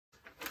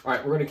All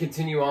right, we're going to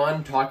continue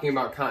on talking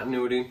about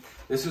continuity.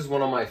 This is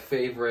one of my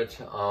favorite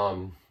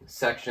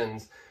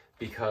sections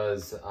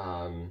because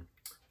I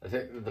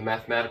think the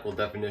mathematical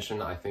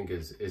definition I think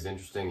is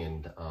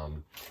interesting,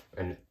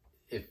 and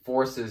it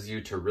forces you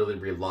to really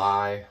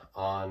rely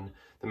on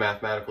the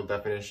mathematical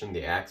definition,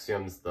 the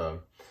axioms,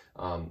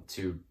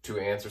 to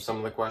answer some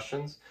of the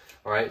questions.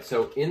 All right,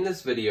 so in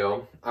this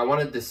video, I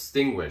want to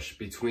distinguish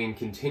between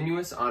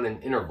continuous on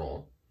an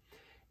interval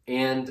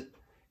and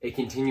a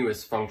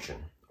continuous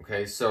function.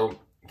 Okay, so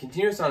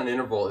continuous on an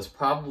interval is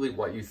probably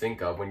what you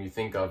think of when you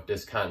think of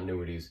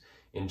discontinuities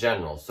in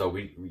general. So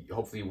we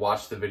hopefully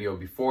watched the video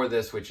before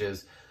this, which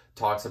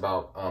talks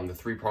about the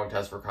three-prong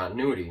test for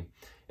continuity.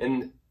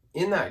 And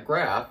in that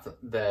graph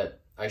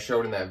that I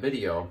showed in that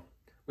video,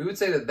 we would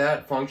say that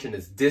that function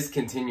is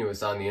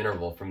discontinuous on the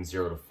interval from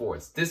 0 to 4.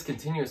 It's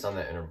discontinuous on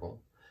that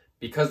interval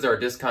because there are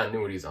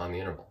discontinuities on the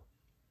interval.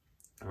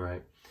 All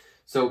right,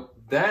 so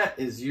that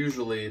is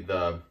usually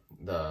the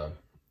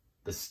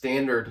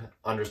standard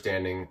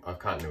understanding of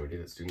continuity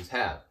that students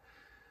have.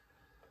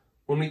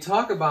 When we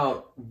talk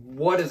about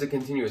what is a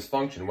continuous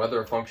function, whether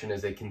a function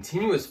is a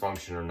continuous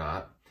function or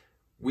not,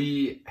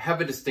 we have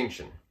a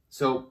distinction.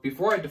 So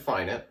before I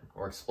define it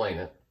or explain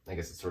it, I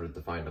guess it's sort of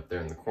defined up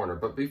there in the corner,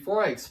 but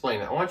before I explain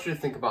it, I want you to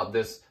think about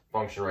this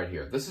function right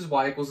here. This is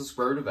y equals the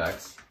square root of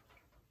x.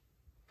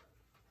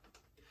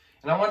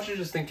 And I want you to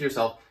just think to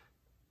yourself,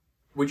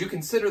 would you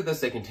consider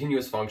this a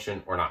continuous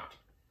function or not?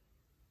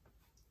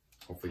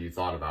 Hopefully you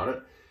thought about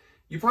it.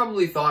 You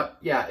probably thought,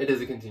 yeah, it is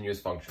a continuous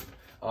function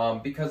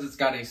because it's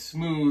got a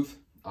smooth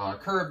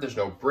curve. There's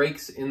no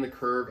breaks in the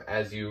curve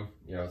as it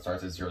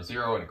starts at 0,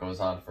 0, and it goes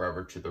on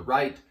forever to the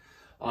right.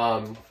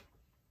 Now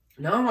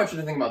I want you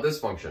to think about this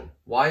function,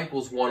 y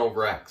equals 1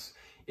 over x.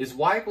 Is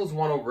y equals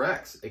 1 over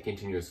x a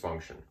continuous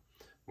function?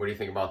 What do you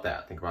think about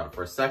that? Think about it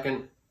for a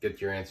second,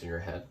 get your answer in your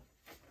head.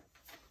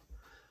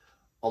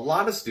 A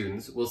lot of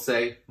students will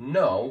say,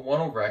 no, 1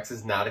 over x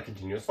is not a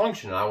continuous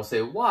function. And I will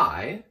say,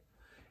 why?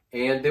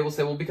 And they will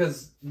say, well,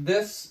 because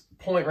this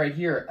point right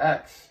here,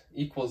 x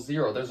equals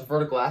 0, there's a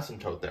vertical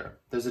asymptote there.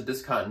 There's a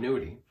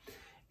discontinuity.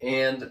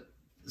 And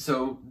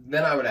so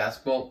then I would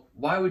ask, well,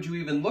 why would you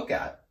even look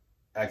at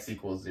x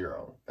equals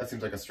 0? That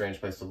seems like a strange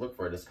place to look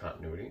for a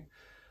discontinuity.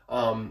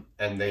 And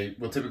they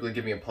will typically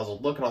give me a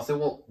puzzled look, and I'll say,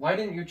 well, why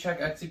didn't you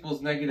check x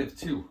equals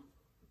 -2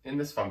 in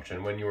this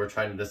function when you were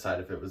trying to decide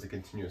if it was a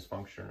continuous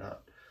function or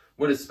not?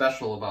 What is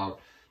special about,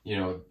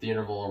 the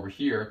interval over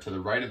here to the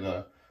right of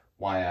the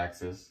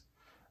y-axis?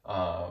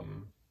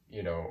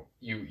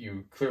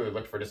 You clearly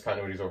looked for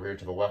discontinuities over here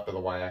to the left of the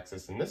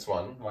y-axis in this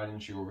one. Why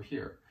didn't you over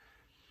here?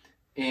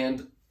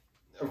 And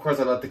of course,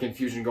 I let the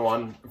confusion go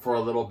on for a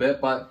little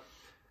bit, but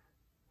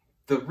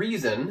the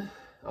reason,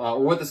 or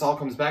what this all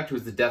comes back to,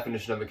 is the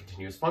definition of a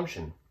continuous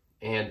function.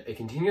 And a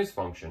continuous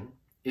function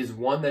is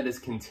one that is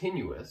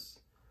continuous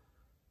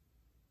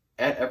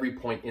at every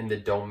point in the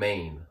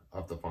domain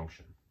of the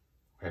function.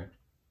 Okay,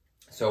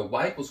 so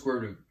y equals square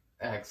root of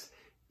x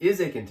is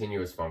a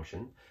continuous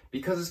function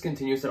because it's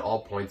continuous at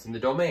all points in the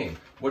domain.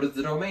 What is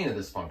the domain of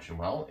this function?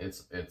 Well,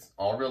 it's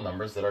all real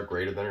numbers that are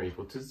greater than or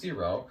equal to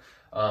 0.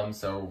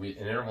 So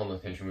in interval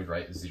notation, we'd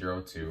write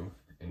 0 to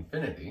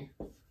infinity.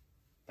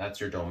 That's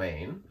your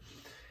domain.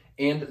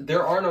 And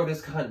there are no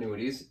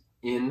discontinuities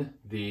in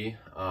the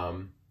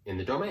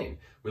domain.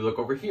 We look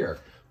over here.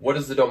 What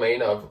is the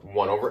domain of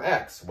 1 over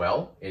x?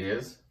 Well, it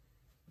is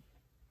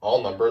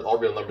all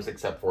real numbers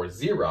except for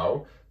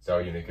 0. So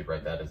you could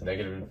write that as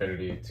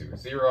 -infinity to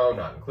 0,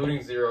 not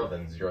including 0,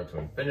 then 0 to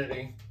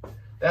infinity.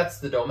 That's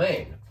the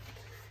domain.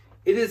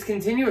 It is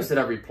continuous at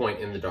every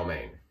point in the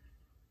domain.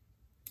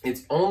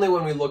 It's only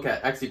when we look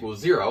at x equals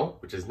 0,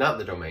 which is not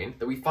the domain,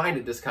 that we find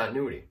a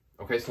discontinuity.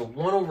 Okay, so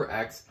 1 over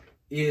x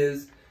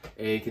is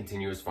a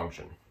continuous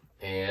function.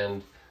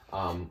 And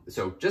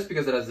so just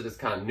because it has a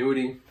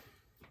discontinuity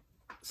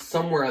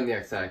somewhere on the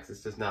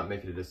x-axis does not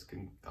make it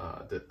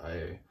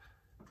a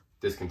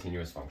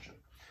discontinuous function.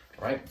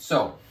 All right,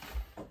 so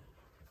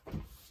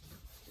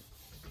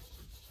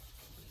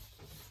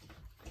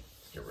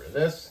get rid of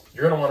this.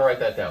 You're going to want to write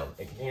that down.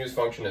 A continuous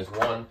function is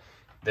one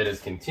that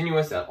is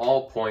continuous at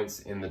all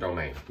points in the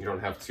domain. You don't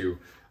have to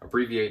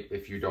abbreviate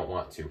if you don't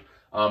want to.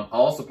 I'll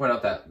also point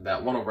out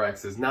that 1 over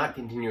x is not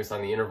continuous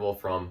on the interval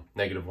from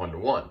 -1 to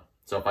 1.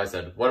 So if I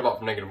said, what about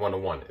from -1 to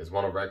 1? Is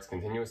 1 over x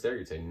continuous there?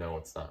 You'd say, no,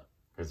 it's not.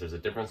 Because there's a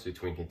difference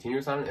between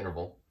continuous on an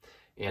interval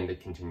and a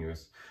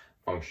continuous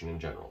function in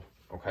general.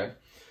 Okay?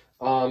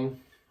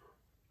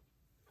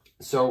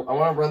 So I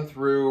want to run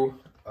through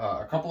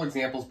a couple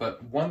examples,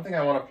 but one thing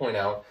I want to point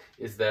out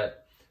is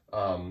that,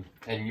 and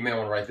you may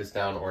want to write this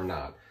down or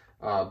not,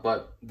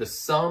 but the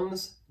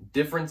sums,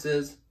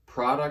 differences,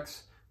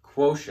 products,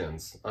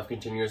 quotients of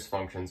continuous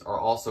functions are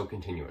also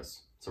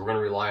continuous. So we're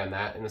going to rely on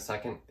that in a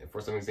second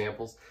for some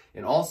examples.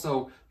 And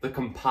also the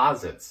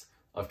composites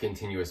of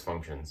continuous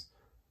functions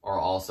are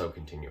also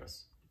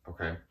continuous.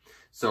 Okay,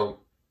 so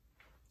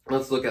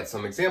let's look at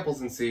some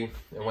examples and see,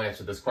 and we'll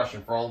answer this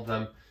question for all of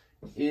them.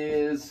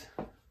 Is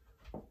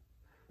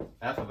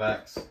f of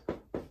x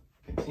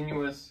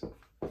continuous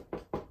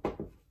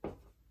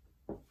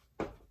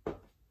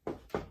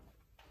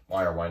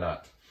Why or why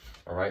not?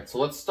 All right, so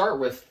let's start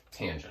with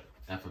tangent,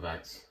 f of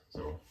x.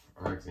 So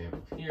our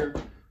example here,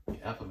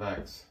 f of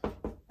x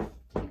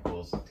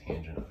equals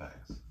tangent of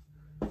x.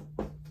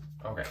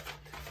 Okay,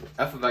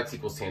 f of x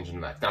equals tangent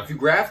of x. Now, if you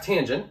graph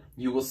tangent,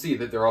 you will see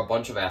that there are a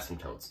bunch of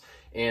asymptotes.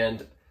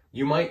 And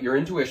your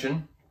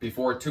intuition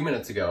before 2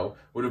 minutes ago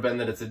would have been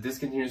that it's a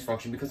discontinuous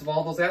function because of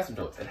all those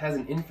asymptotes. It has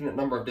an infinite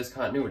number of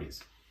discontinuities.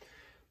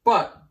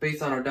 But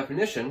based on our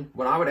definition,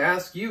 what I would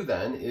ask you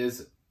then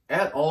is,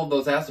 at all of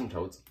those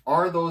asymptotes,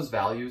 are those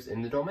values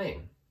in the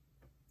domain?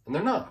 And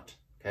they're not,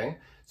 okay?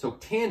 So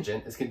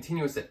tangent is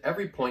continuous at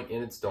every point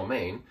in its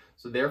domain,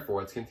 so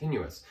therefore it's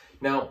continuous.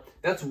 Now,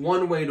 that's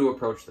one way to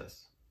approach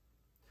this.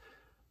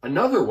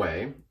 Another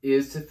way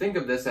is to think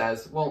of this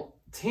as, well,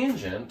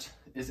 tangent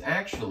is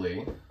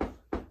actually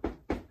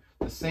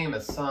the same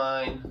as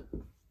sine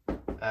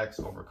x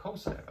over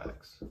cosine of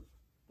x.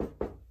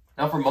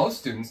 Now, for most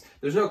students,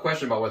 there's no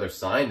question about whether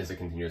sine is a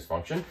continuous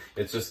function.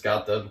 It's just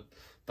got the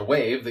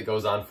wave that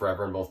goes on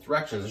forever in both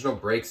directions. There's no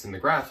breaks in the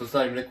graph, so it's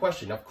not even a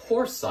question. Of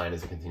course, sine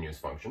is a continuous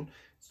function.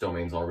 Its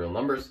domain's all real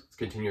numbers. It's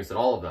continuous at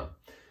all of them.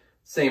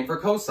 Same for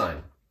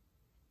cosine.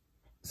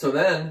 So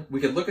then we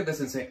could look at this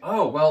and say,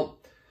 oh, well,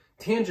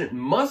 tangent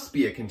must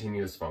be a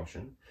continuous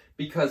function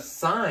because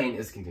sine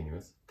is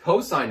continuous,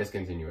 cosine is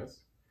continuous,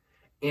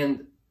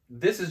 and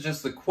this is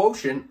just the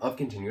quotient of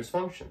continuous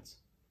functions.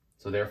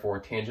 So therefore,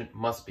 tangent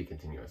must be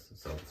continuous.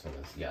 So this one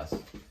is yes,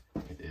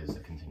 it is a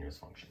continuous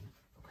function.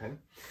 Okay,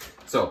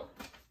 so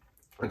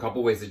a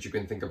couple ways that you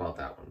can think about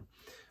that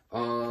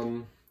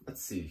one.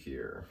 Let's see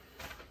here.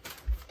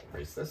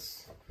 Erase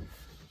this.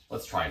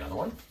 Let's try another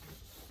one.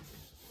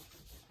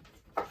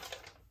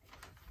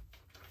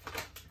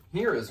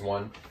 Here is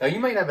one. Now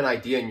you might have an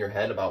idea in your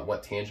head about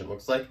what tangent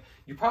looks like.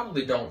 You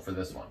probably don't for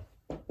this one.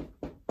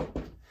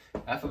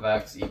 F of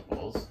x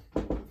equals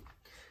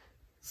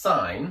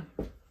sine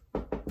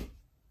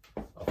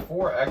of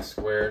 4x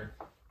squared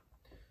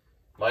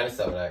minus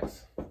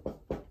 7x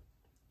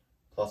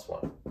plus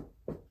 1.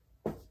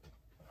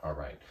 All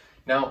right.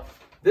 Now,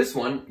 this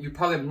one, you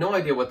probably have no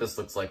idea what this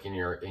looks like in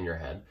your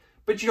head,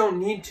 but you don't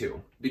need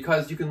to,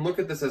 because you can look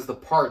at this as the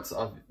parts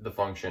of the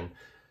function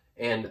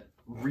and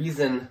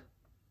reason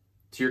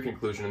to your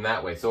conclusion in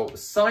that way. So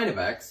sine of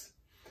x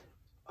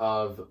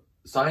of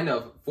sine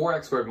of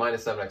 4x squared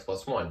minus 7x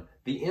plus 1.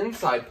 The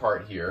inside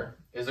part here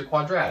is a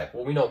quadratic.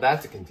 Well, we know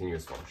that's a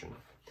continuous function.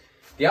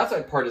 The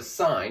outside part is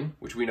sine,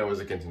 which we know is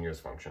a continuous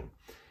function.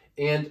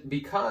 And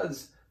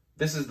because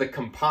this is the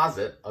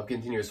composite of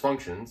continuous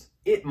functions,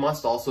 it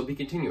must also be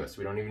continuous.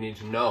 We don't even need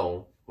to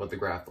know what the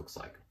graph looks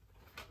like.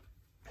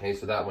 Okay,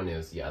 so that one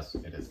is, yes,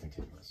 it is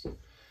continuous.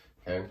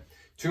 Okay,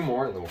 2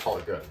 more and then we'll call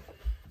it good.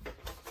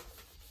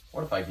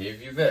 What if I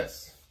gave you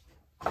this?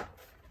 Now,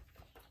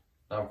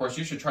 of course,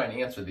 you should try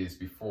and answer these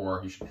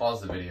before, you should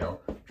pause the video,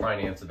 try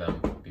and answer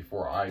them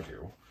before I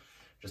do,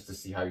 just to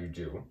see how you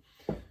do,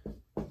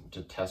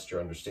 to test your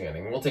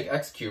understanding. We'll take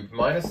x cubed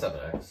minus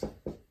 7x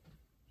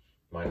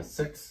minus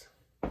 6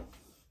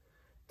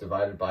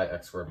 divided by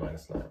x squared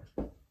minus 9.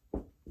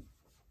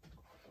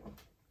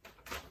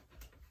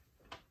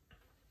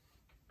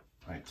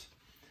 Right.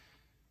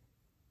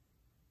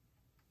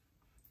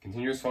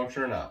 Continuous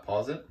function or not?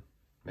 Pause it,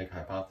 make a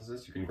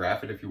hypothesis. You can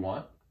graph it if you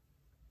want.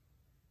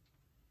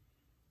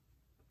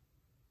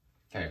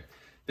 Okay,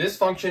 this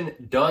function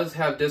does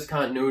have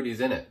discontinuities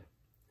in it.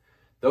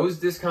 Those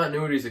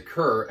discontinuities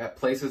occur at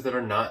places that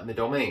are not in the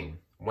domain.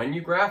 When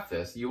you graph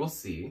this, you will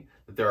see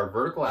that there are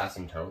vertical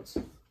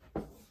asymptotes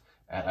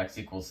at x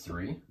equals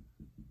 3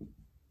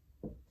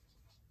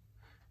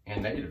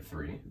 and negative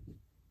 3.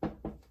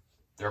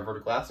 There are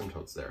vertical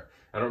asymptotes there.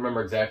 I don't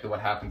remember exactly what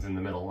happens in the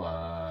middle.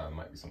 It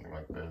might be something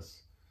like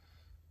this.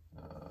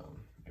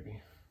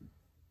 Maybe.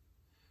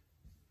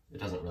 It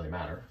doesn't really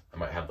matter. I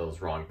might have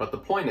those wrong. But the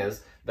point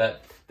is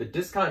that the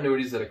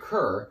discontinuities that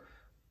occur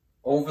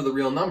over the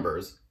real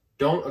numbers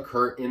don't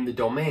occur in the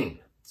domain.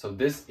 So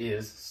this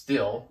is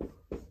still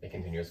a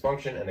continuous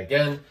function. And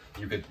again,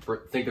 you could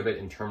think of it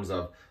in terms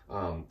of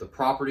the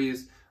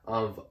properties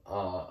of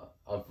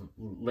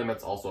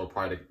limits also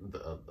apply to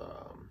the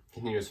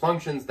continuous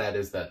functions. That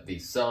is that the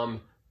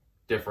sum,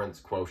 difference,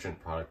 quotient,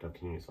 product of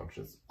continuous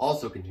functions is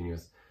also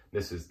continuous.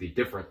 This is the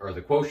difference or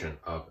the quotient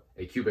of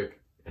a cubic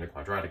and a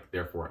quadratic,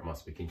 therefore it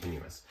must be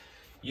continuous.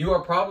 You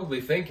are probably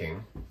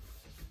thinking,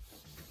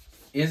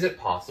 is it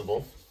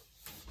possible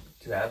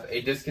to have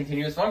a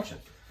discontinuous function?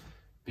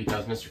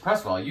 Because Mr.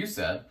 Cresswell, you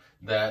said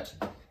that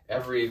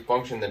every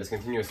function that is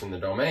continuous in the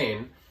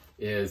domain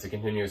is a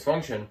continuous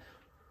function.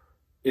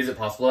 Is it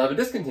possible to have a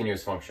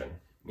discontinuous function?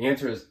 The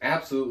answer is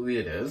absolutely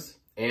it is.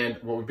 And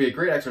what would be a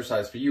great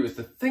exercise for you is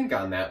to think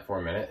on that for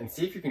a minute and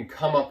see if you can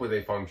come up with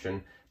a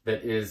function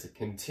that is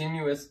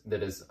continuous,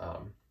 that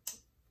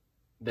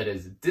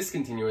is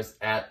discontinuous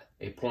at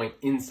a point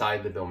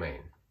inside the domain.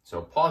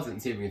 So pause it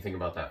and see if you can think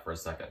about that for a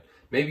second.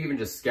 Maybe even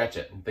just sketch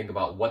it and think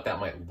about what that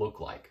might look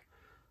like.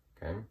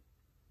 Okay.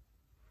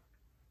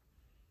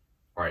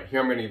 All right, here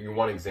I'm going to give you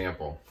one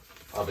example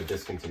of a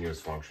discontinuous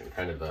function,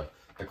 kind of the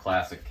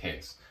classic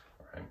case.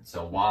 All Right?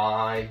 So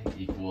y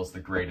equals the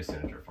greatest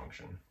integer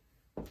function.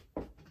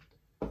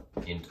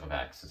 Int of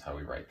x is how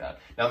we write that.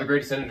 Now the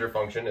greatest integer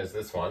function is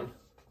this one.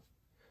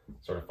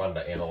 Sort of fun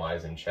to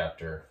analyze in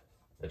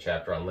the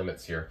chapter on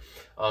limits here.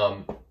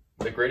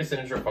 The greatest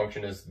integer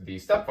function is the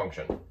step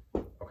function.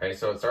 Okay,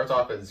 so it starts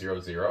off at 0,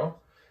 0,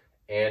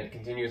 and it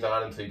continues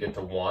on until you get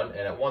to 1, and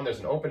at 1 there's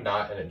an open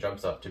dot and it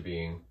jumps up to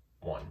being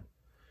 1.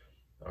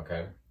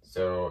 Okay,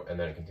 so, and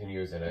then it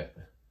continues and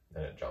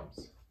then it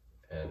jumps.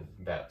 And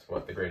that's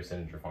what the greatest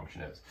integer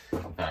function is.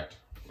 In fact,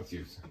 let's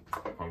use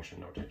function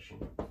notation.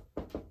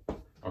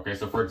 Okay,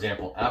 so for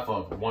example, f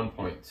of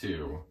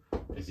 1.2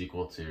 is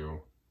equal to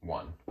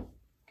 1.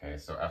 Okay,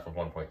 so f of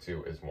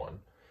 1.2 is 1.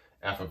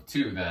 F of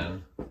 2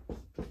 then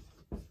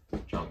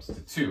jumps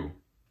to 2.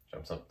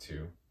 Jumps up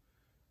to,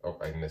 oh,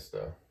 I missed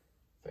a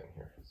thing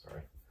here.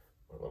 Sorry,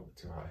 a little bit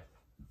too high.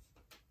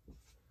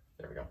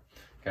 There we go.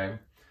 Okay,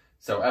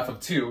 so f of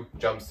 2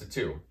 jumps to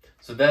 2.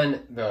 So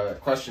then the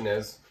question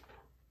is,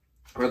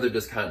 are there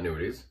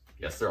discontinuities?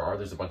 Yes, there are.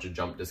 There's a bunch of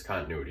jump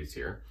discontinuities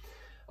here.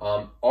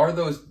 Are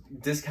those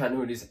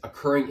discontinuities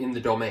occurring in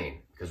the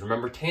domain? Because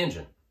remember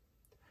tangent.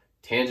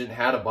 Tangent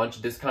had a bunch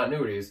of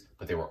discontinuities,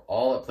 but they were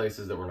all at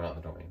places that were not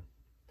in the domain.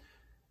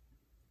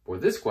 For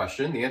this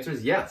question, the answer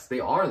is yes, they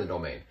are in the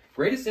domain.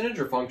 Greatest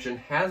integer function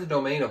has a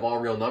domain of all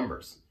real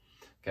numbers.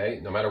 Okay,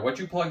 no matter what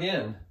you plug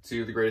in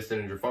to the greatest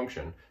integer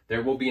function,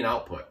 there will be an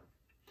output.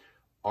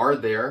 Are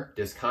there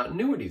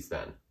discontinuities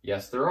then?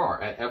 Yes, there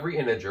are. At every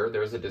integer,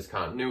 there's a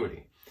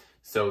discontinuity.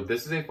 So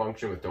this is a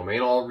function with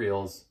domain all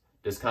reals,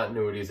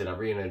 discontinuities at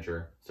every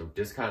integer. So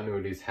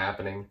discontinuities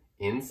happening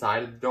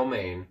inside of the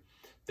domain.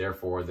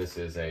 Therefore, this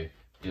is a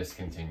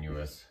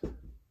discontinuous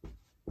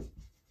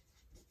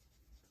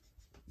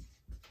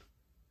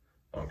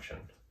function.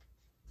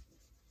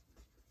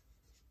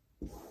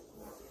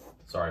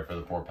 Sorry for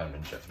the poor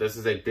penmanship. This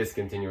is a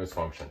discontinuous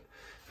function.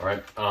 All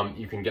right.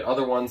 You can get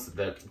other ones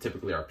that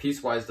typically are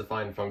piecewise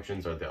defined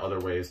functions, or the other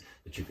ways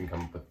that you can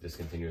come up with a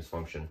discontinuous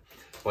function.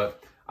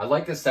 But I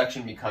like this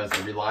section because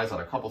it relies on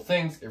a couple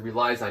things. It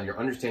relies on your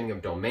understanding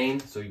of domain.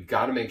 So you've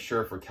got to make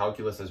sure for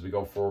calculus as we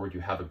go forward,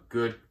 you have a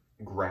good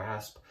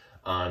grasp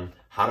on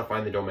how to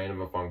find the domain of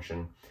a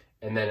function.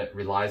 And then it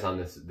relies on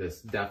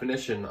this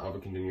definition of a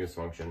continuous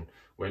function,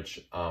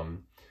 which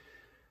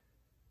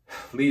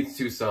leads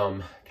to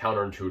some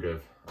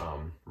counterintuitive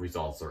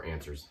results or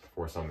answers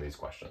for some of these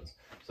questions.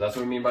 So that's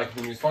what we mean by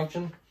continuous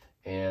function.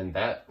 And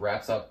that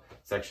wraps up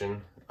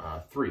section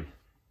 3,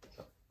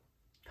 so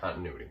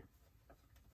continuity.